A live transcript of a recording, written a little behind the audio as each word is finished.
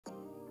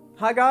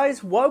Hi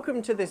guys,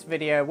 welcome to this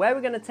video where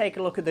we're going to take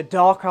a look at the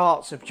dark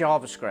arts of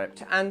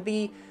JavaScript and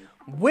the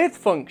with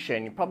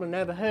function. You've probably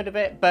never heard of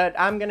it, but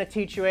I'm going to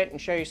teach you it and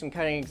show you some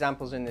coding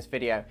examples in this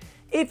video.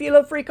 If you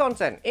love free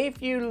content,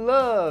 if you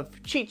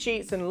love cheat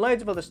sheets and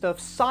loads of other stuff,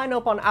 sign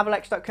up on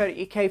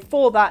avelx.co.uk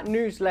for that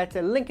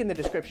newsletter, link in the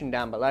description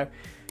down below.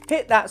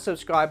 Hit that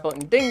subscribe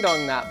button, ding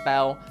dong that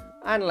bell,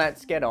 and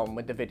let's get on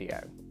with the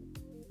video.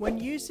 When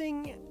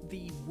using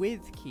the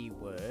with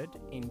keyword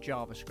in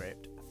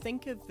JavaScript,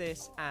 think of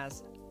this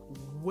as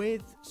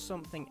with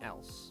something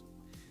else.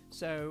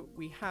 So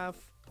we have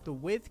the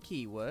with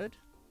keyword,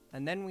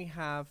 and then we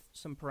have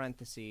some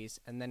parentheses,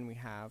 and then we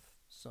have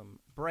some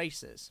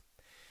braces.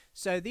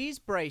 So these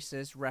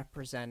braces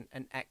represent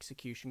an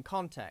execution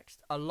context,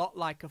 a lot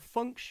like a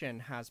function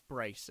has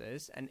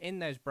braces, and in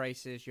those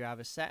braces you have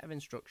a set of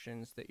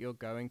instructions that you're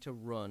going to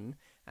run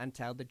and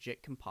tell the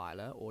JIT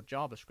compiler or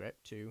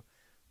JavaScript to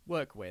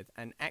work with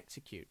and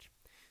execute.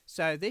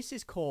 So this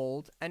is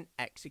called an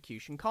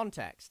execution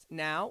context.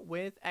 Now,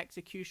 with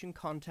execution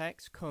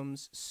context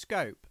comes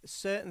scope.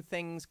 Certain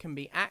things can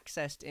be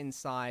accessed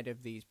inside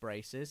of these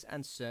braces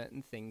and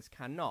certain things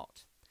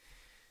cannot.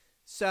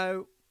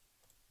 So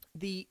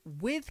the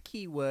with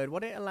keyword,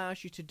 what it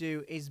allows you to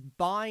do is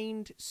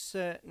bind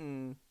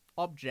certain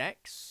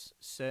objects,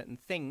 certain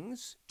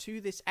things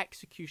to this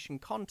execution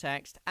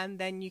context, and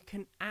then you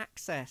can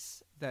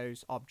access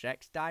those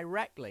objects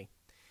directly.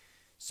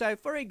 So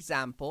for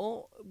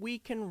example, we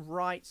can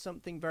write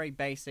something very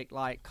basic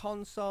like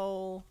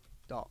console.log,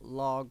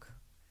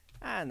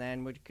 and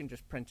then we can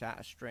just print out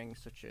a string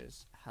such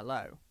as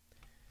hello.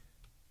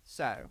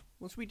 So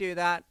once we do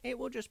that, it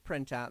will just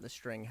print out the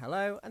string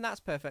hello, and that's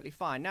perfectly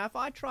fine. Now if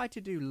I try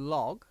to do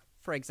log,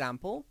 for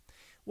example,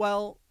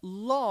 well,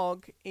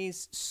 log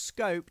is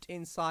scoped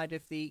inside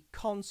of the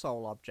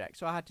console object.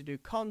 So I had to do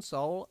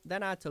console,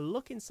 then I had to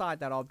look inside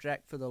that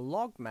object for the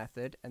log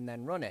method and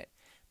then run it.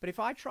 But if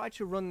I try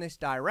to run this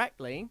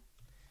directly,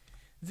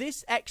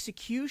 this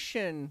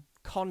execution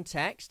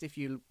context, if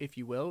you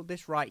will,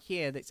 this right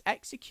here that's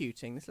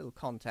executing, this little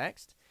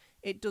context,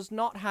 it does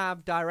not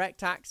have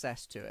direct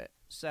access to it.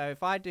 So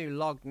if I do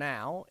log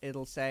now,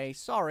 it'll say,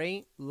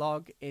 sorry,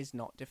 log is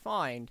not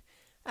defined.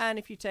 And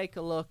if you take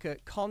a look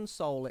at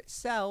console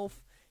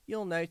itself,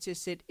 you'll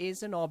notice it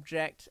is an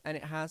object and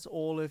it has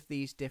all of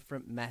these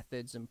different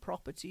methods and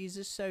properties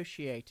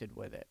associated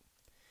with it.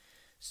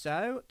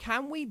 So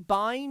can we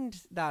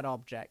bind that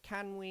object?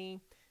 Can we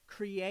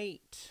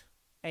create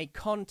a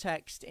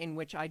context in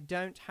which I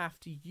don't have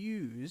to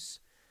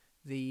use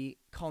the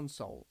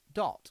console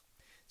dot?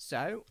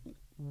 So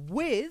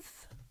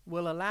with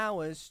will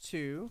allow us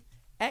to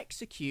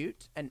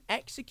execute an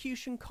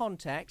execution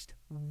context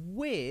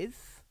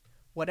with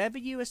whatever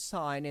you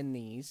assign in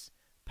these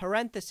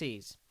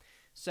parentheses.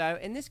 So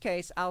in this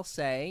case, I'll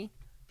say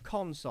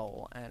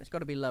console, and it's got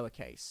to be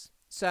lowercase.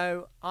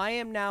 So I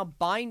am now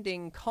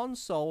binding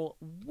console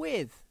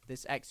with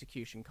this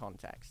execution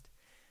context.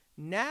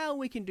 Now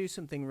we can do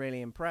something really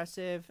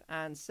impressive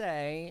and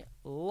say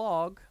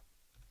log.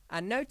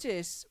 And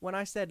notice when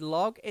I said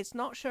log, it's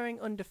not showing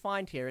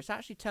undefined here. It's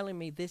actually telling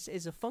me this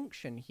is a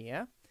function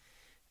here.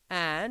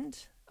 And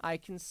I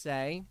can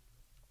say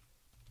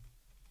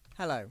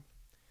hello.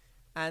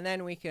 And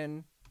then we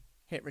can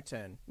hit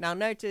return. Now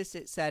notice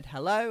it said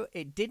hello.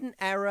 It didn't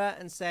error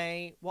and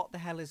say what the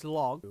hell is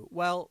log.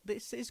 Well,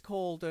 this is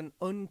called an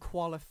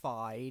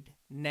unqualified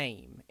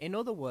name. In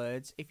other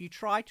words, if you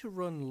try to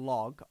run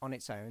log on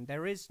its own,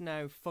 there is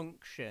no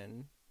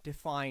function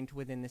defined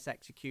within this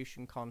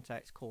execution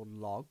context called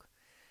log.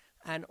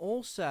 And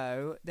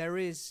also there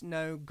is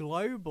no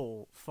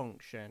global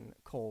function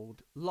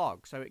called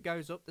log. So it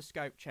goes up the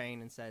scope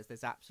chain and says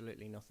there's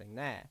absolutely nothing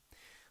there.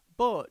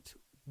 But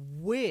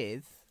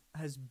with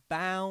has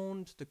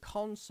bound the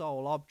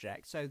console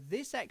object. So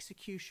this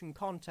execution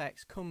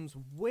context comes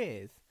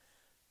with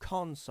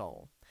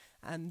console.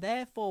 And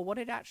therefore what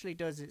it actually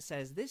does, it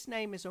says this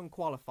name is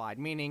unqualified,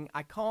 meaning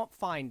I can't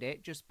find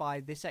it just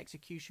by this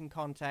execution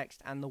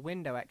context and the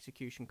window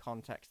execution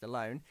context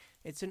alone.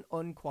 It's an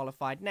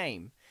unqualified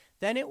name.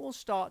 Then it will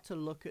start to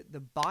look at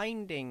the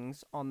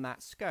bindings on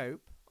that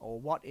scope, or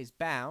what is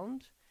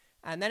bound,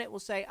 and then it will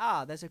say,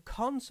 there's a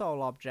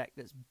console object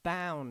that's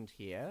bound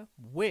here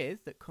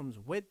with, that comes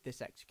with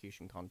this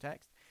execution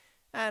context.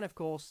 And of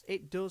course,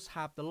 it does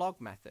have the log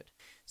method.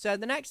 So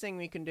the next thing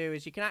we can do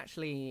is you can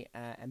actually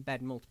embed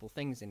multiple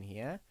things in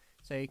here.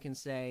 So you can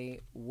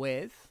say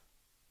with,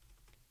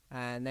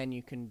 and then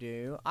you can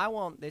do, I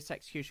want this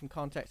execution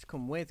context to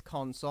come with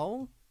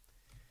console.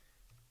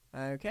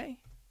 Okay.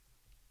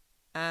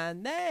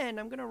 And then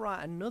I'm going to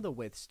write another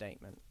with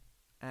statement.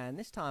 And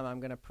this time I'm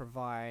going to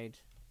provide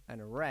an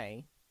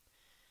array,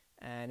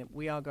 and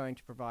we are going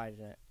to provide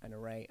an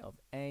array of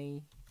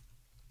A,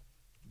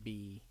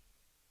 B,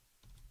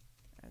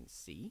 and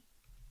C.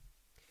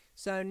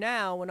 So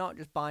now we're not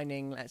just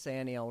binding, let's say,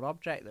 any old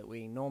object that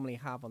we normally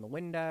have on the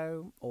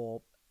window,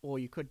 or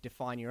you could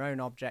define your own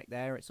object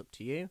there, it's up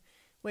to you.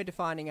 We're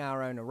defining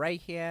our own array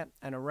here.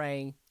 An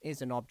array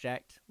is an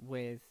object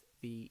with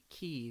the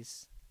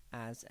keys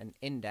as an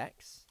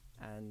index,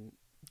 and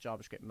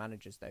JavaScript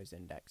manages those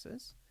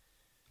indexes.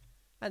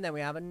 And then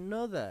we have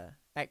another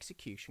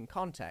execution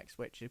context,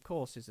 which of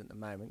course is at the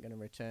moment going to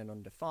return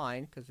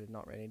undefined because we've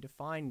not really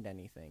defined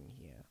anything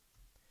here.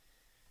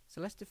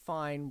 So let's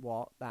define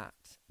what that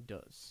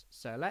does.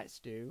 So let's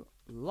do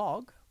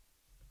log.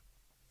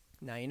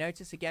 Now you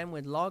notice again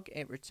with log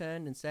it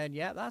returned and said,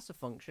 yeah, that's a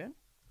function.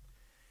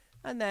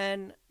 And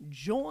then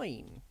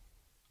join.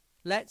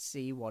 Let's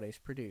see what is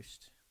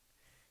produced.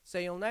 So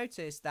you'll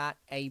notice that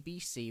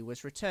ABC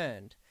was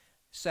returned.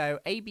 So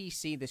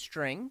ABC, the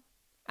string,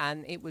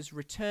 and it was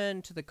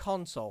returned to the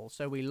console.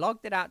 So we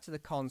logged it out to the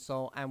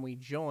console and we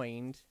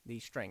joined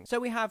these strings. So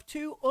we have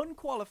two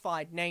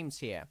unqualified names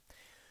here.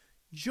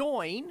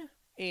 Join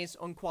is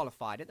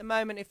unqualified. At the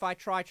moment, if I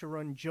try to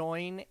run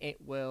join, it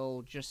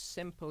will just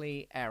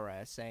simply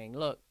error saying,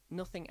 look,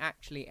 nothing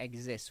actually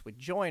exists with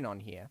join on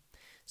here.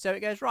 So it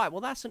goes, right,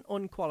 well, that's an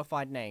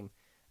unqualified name.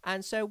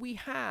 And so we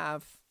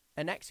have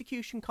an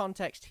execution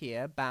context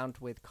here bound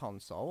with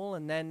console,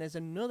 and then there's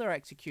another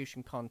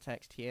execution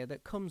context here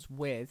that comes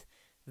with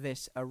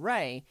this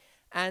array.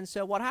 And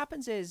so what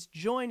happens is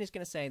join is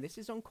going to say this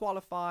is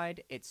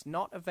unqualified, it's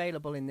not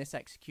available in this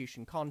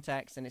execution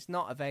context, and it's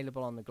not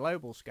available on the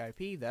global scope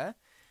either.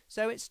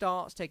 So it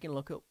starts taking a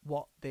look at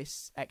what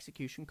this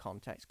execution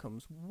context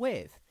comes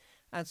with.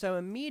 And so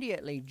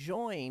immediately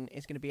join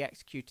is going to be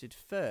executed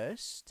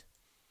first.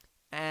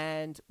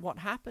 And what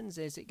happens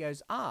is it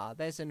goes,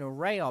 there's an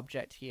array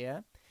object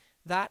here.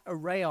 That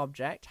array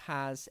object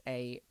has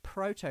a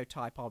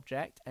prototype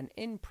object, and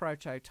in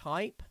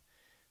prototype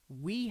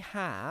we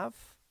have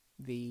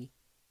the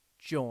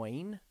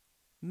join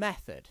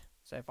method.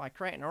 So if I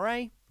create an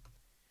array,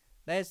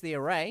 there's the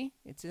array.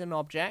 It's an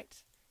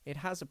object. It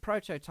has a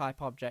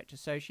prototype object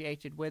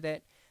associated with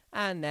it,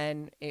 and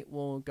then it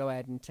will go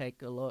ahead and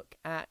take a look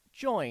at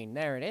join.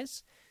 There it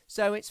is.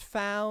 So it's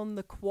found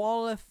the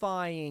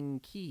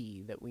qualifying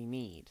key that we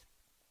need.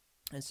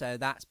 And so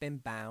that's been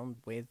bound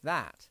with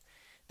that.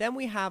 Then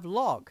we have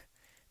log.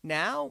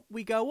 Now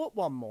we go up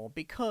one more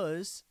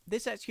because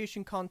this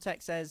execution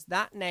context says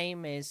that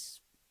name is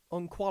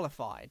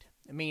unqualified,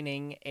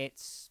 meaning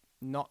it's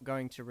not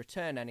going to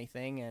return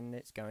anything and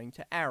it's going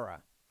to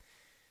error.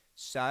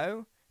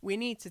 So we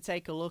need to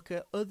take a look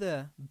at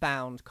other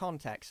bound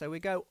contexts. So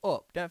we go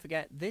up. Don't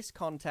forget this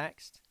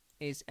context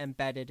is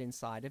embedded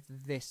inside of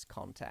this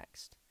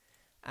context.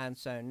 And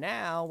so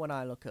now when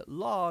I look at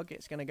log,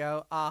 it's going to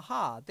go,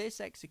 this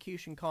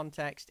execution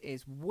context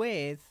is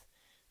with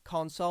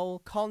console.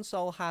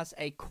 Console has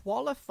a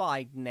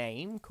qualified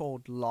name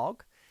called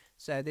log.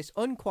 So this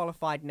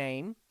unqualified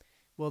name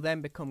will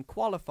then become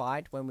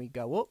qualified when we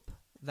go up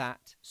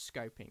that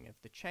scoping of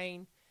the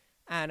chain.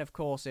 And of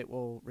course it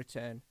will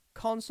return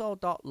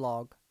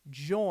console.log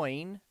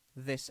join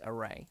this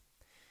array.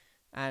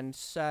 And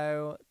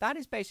so that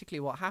is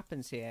basically what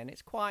happens here, and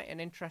it's quite an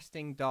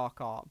interesting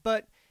dark art,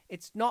 but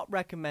it's not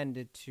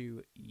recommended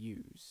to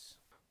use.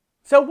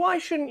 So why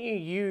shouldn't you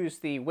use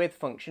the with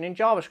function in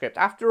JavaScript?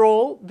 After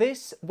all,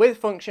 this with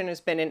function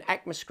has been in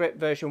ECMAScript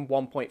version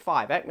 1.5.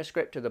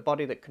 ECMAScript are the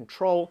body that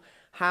control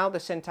how the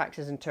syntax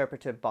is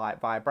interpreted via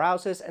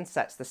browsers and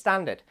sets the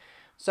standard.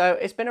 So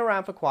it's been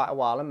around for quite a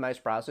while and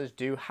most browsers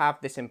do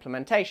have this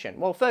implementation.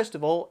 Well, first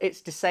of all,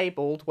 it's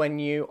disabled when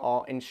you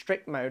are in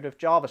strict mode of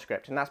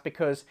JavaScript, and that's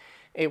because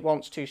it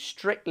wants to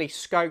strictly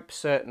scope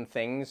certain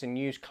things and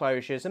use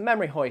closures and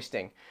memory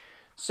hoisting.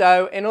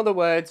 So in other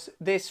words,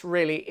 this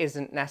really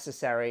isn't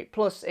necessary.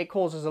 Plus, it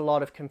causes a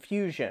lot of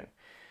confusion.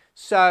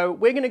 So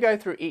we're going to go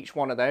through each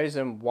one of those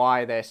and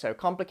why they're so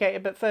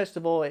complicated. But first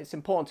of all, it's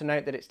important to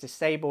note that it's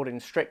disabled in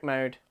strict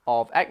mode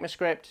of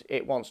ECMAScript.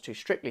 It wants to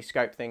strictly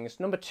scope things.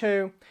 Number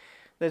two,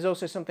 there's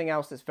also something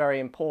else that's very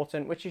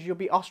important, which is you'll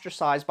be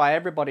ostracized by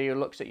everybody who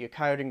looks at your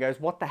code and goes,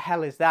 what the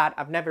hell is that?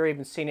 I've never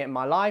even seen it in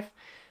my life.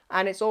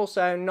 And it's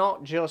also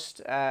not just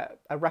a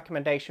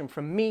recommendation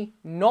from me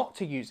not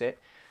to use it,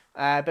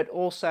 but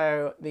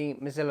also the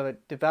Mozilla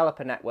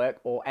Developer Network,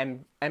 or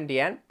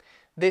MDN.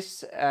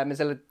 This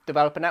Mozilla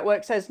Developer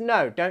Network says,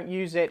 no, don't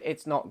use it,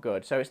 it's not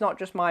good. So it's not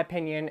just my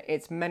opinion,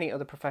 it's many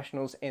other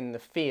professionals in the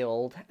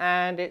field,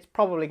 and it's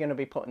probably going to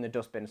be put in the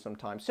dustbin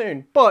sometime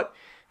soon. But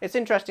it's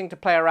interesting to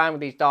play around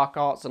with these dark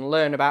arts and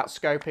learn about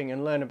scoping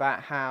and learn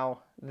about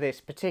how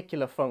this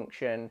particular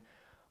function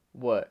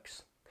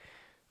works.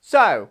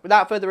 So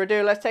without further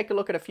ado, let's take a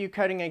look at a few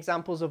coding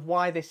examples of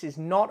why this is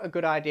not a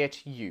good idea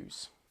to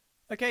use.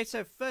 Okay,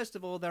 so first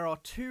of all, there are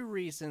two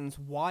reasons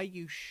why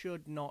you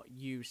should not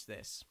use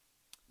this.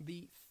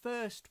 The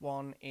first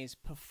one is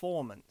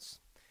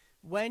performance.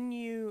 When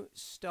you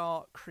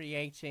start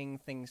creating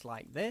things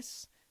like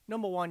this,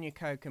 number one, your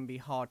code can be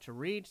hard to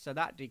read, so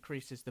that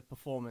decreases the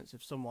performance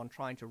of someone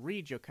trying to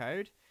read your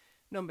code.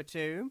 Number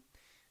two,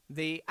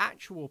 the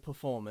actual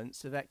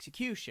performance of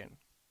execution.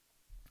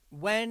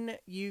 When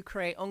you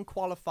create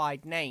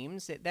unqualified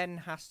names, it then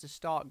has to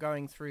start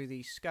going through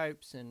these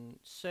scopes and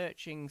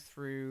searching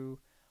through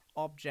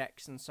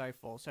objects and so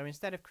forth. So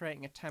instead of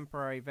creating a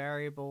temporary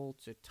variable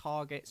to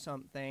target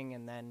something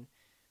and then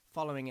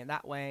following it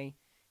that way,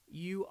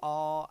 you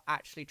are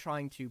actually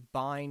trying to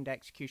bind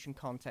execution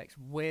context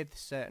with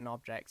certain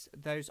objects.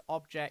 Those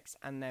objects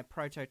and their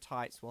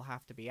prototypes will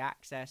have to be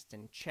accessed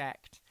and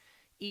checked,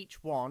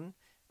 each one,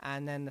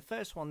 and then the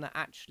first one that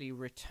actually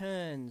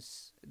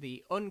returns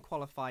the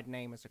unqualified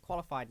name as a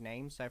qualified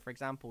name. So for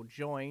example,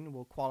 join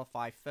will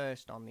qualify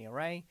first on the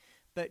array,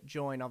 but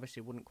join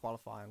obviously wouldn't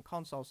qualify on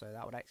console, so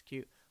that would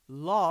execute.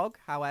 Log,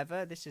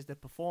 however, this is the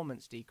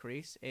performance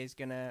decrease, is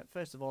going to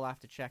first of all have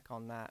to check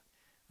on that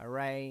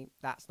array.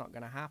 That's not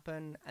going to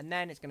happen, and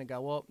then it's going to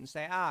go up and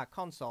say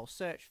console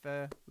search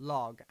for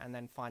log and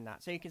then find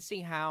that. So you can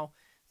see how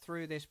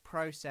through this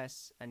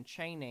process and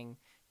chaining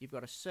you've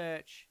got a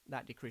search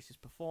that decreases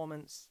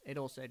performance. It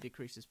also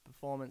decreases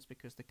performance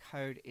because the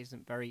code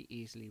isn't very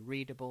easily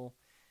readable,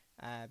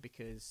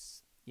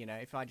 because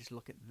if I just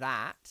look at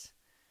that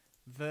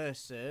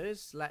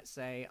versus, let's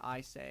say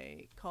I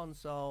say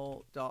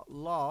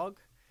console.log,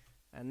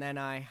 and then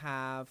I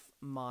have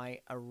my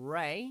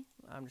array.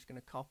 I'm just going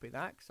to copy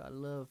that because I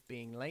love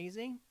being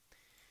lazy.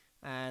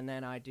 And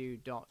then I do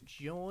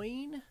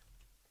 .join.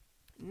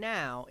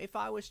 Now, if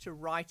I was to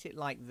write it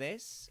like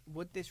this,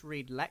 would this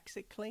read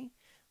lexically?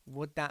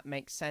 Would that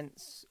make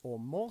sense or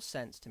more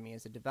sense to me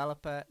as a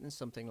developer than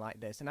something like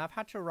this? And I've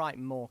had to write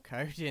more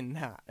code in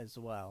that as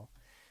well.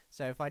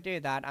 So if I do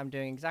that, I'm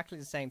doing exactly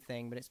the same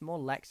thing, but it's more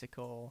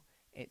lexical.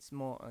 It's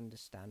more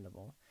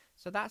understandable.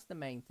 So that's the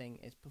main thing,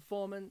 is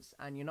performance,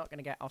 and you're not going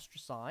to get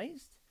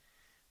ostracized.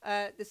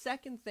 The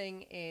second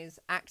thing is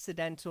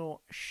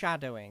accidental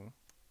shadowing.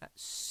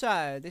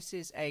 So this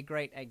is a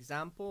great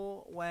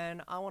example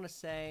when I want to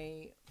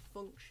say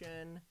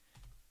function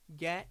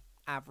get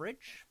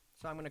average.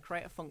 So I'm going to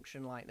create a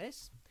function like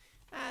this,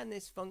 and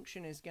this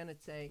function is going to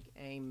take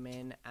a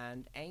min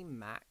and a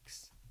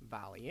max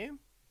value.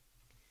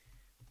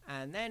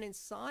 And then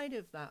inside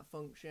of that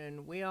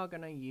function, we are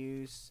going to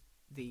use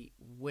the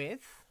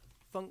with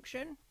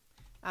function,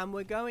 and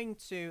we're going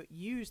to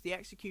use the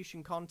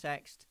execution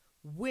context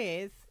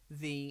with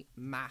the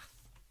math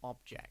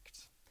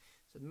object.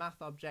 So the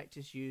math object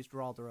is used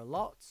rather a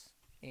lot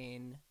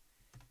in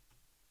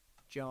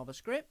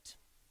JavaScript,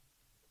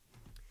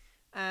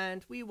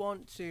 and we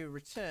want to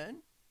return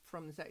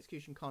from this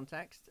execution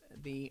context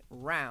the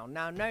round.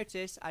 Now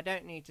notice I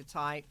don't need to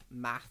type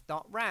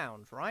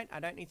math.round, right? I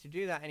don't need to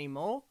do that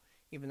anymore,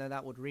 even though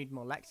that would read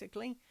more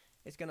lexically.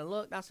 It's going to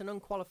look, that's an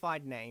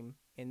unqualified name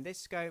in this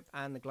scope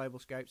and the global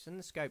scopes and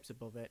the scopes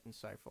above it and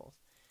so forth.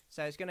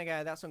 So it's going to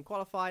go, that's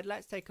unqualified.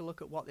 Let's take a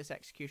look at what this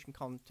execution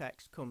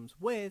context comes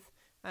with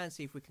and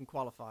see if we can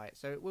qualify it.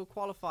 So we'll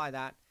qualify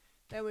that.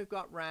 Then we've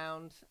got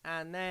round,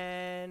 and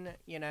then,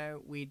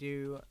 we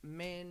do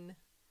min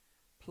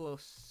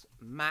plus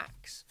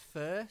max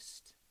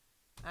first,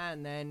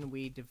 and then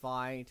we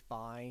divide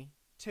by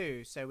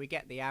 2. So we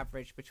get the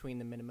average between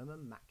the minimum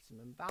and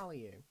maximum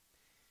value.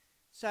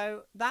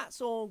 So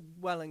that's all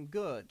well and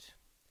good.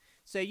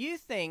 So you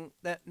think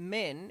that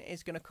min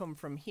is going to come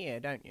from here,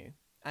 don't you?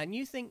 And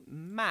you think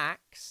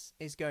max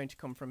is going to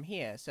come from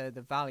here, so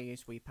the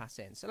values we pass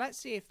in. So let's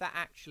see if that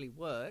actually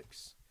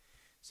works.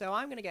 So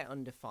I'm going to get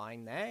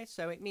undefined there.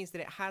 So it means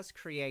that it has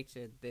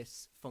created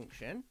this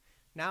function.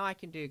 Now I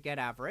can do get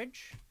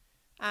average.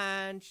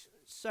 And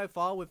so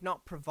far we've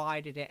not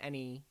provided it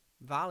any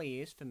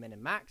values for min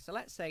and max. So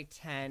let's say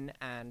 10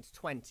 and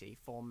 20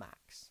 for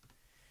max.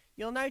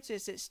 You'll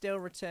notice it's still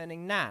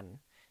returning nan.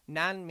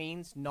 Nan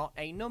means not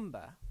a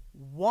number.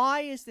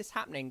 Why is this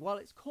happening? Well,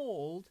 it's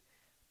called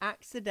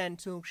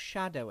accidental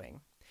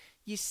shadowing.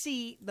 You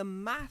see, the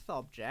math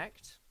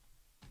object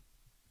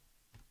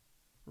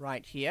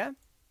right here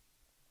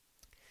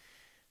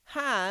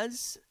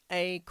has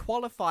a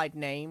qualified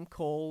name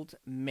called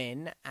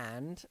min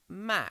and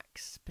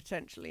max,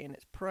 potentially in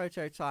its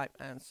prototype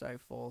and so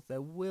forth.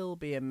 There will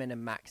be a min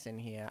and max in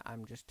here.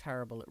 I'm just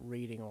terrible at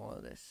reading all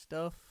of this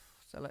stuff.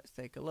 So let's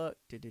take a look.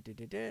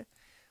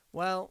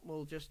 Well,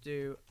 we'll just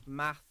do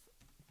math.min.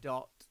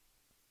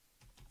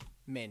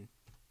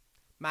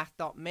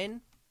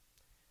 Math.min,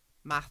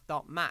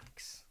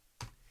 math.max.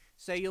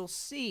 So you'll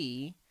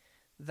see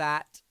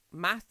that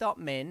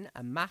math.min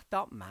and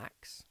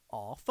math.max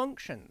are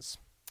functions.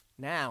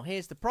 Now,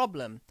 here's the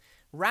problem.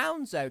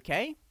 Round's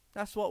okay.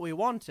 That's what we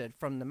wanted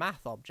from the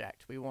math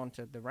object. We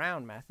wanted the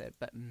round method,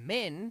 but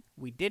min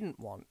we didn't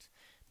want.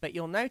 But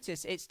you'll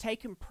notice it's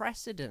taken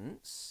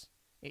precedence.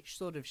 It's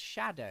sort of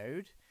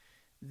shadowed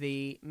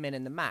the min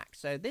and the max.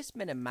 So this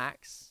min and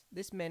max,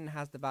 this min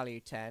has the value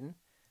 10.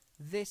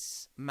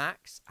 This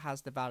max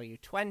has the value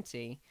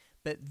 20,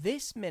 but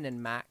this min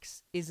and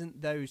max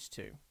isn't those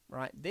two,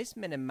 right? This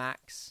min and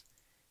max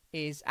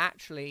is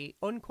actually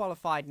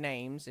unqualified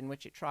names in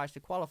which it tries to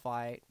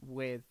qualify it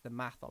with the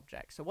math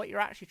object. So what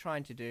you're actually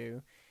trying to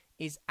do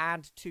is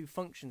add two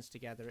functions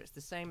together. It's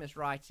the same as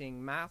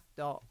writing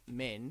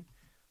math.min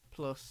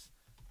plus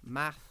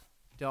math.max,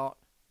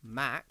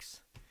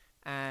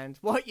 and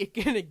what you're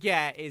going to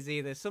get is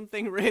either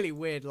something really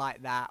weird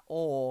like that,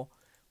 or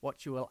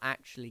what you will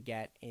actually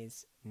get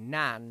is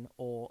nan,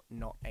 or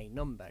not a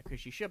number,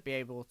 because you should be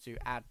able to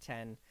add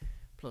 10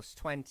 plus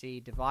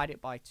 20, divide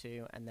it by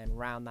 2, and then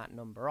round that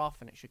number off,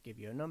 and it should give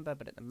you a number.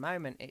 But at the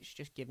moment, it's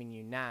just giving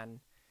you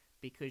nan,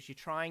 because you're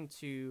trying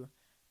to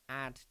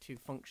add two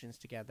functions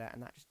together,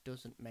 and that just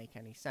doesn't make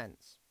any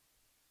sense.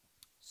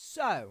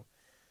 So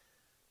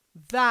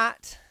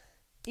that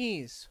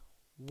is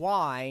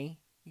why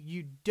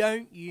you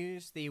don't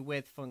use the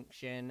with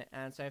function.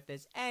 And so if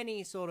there's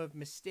any sort of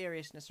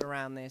mysteriousness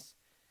around this,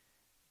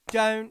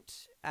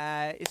 don't.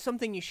 It's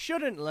something you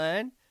shouldn't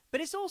learn,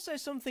 but it's also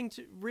something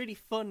really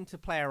fun to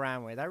play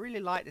around with. I really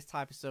like this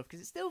type of stuff because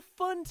it's still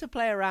fun to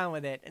play around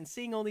with it and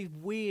seeing all these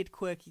weird,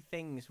 quirky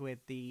things with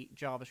the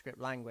JavaScript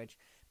language.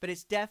 But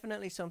it's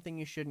definitely something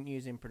you shouldn't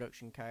use in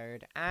production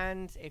code.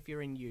 And if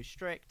you're in use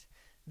strict,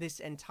 this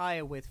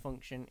entire with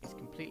function is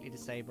completely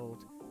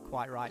disabled,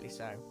 quite rightly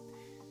so.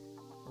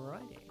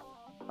 Alrighty.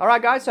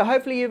 Alright guys, so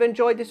hopefully you've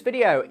enjoyed this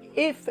video.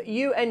 If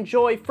you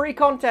enjoy free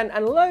content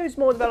and loads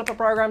more developer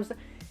programs,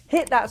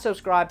 hit that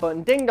subscribe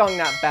button, ding dong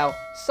that bell,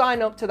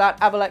 sign up to that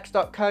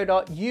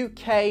avelx.co.uk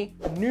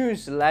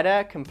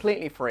newsletter,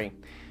 completely free.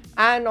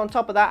 And on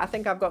top of that, I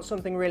think I've got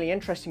something really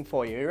interesting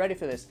for you. Are you ready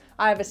for this?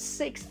 I have a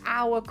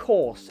 6-hour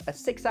course, a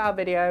 6-hour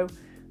video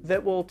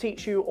that will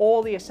teach you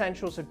all the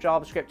essentials of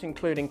JavaScript,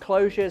 including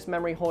closures,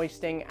 memory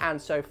hoisting,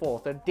 and so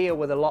forth, that deal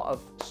with a lot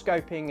of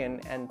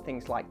scoping and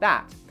things like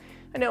that.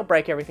 And it'll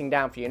break everything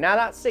down for you. Now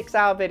that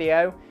 6-hour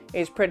video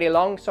is pretty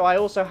long, so I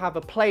also have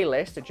a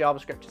playlist, a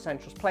JavaScript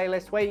Essentials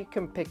playlist, where you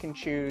can pick and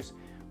choose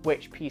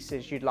which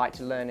pieces you'd like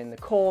to learn in the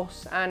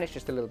course, and it's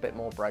just a little bit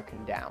more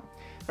broken down.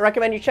 I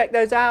recommend you check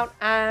those out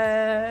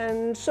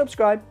and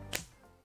subscribe.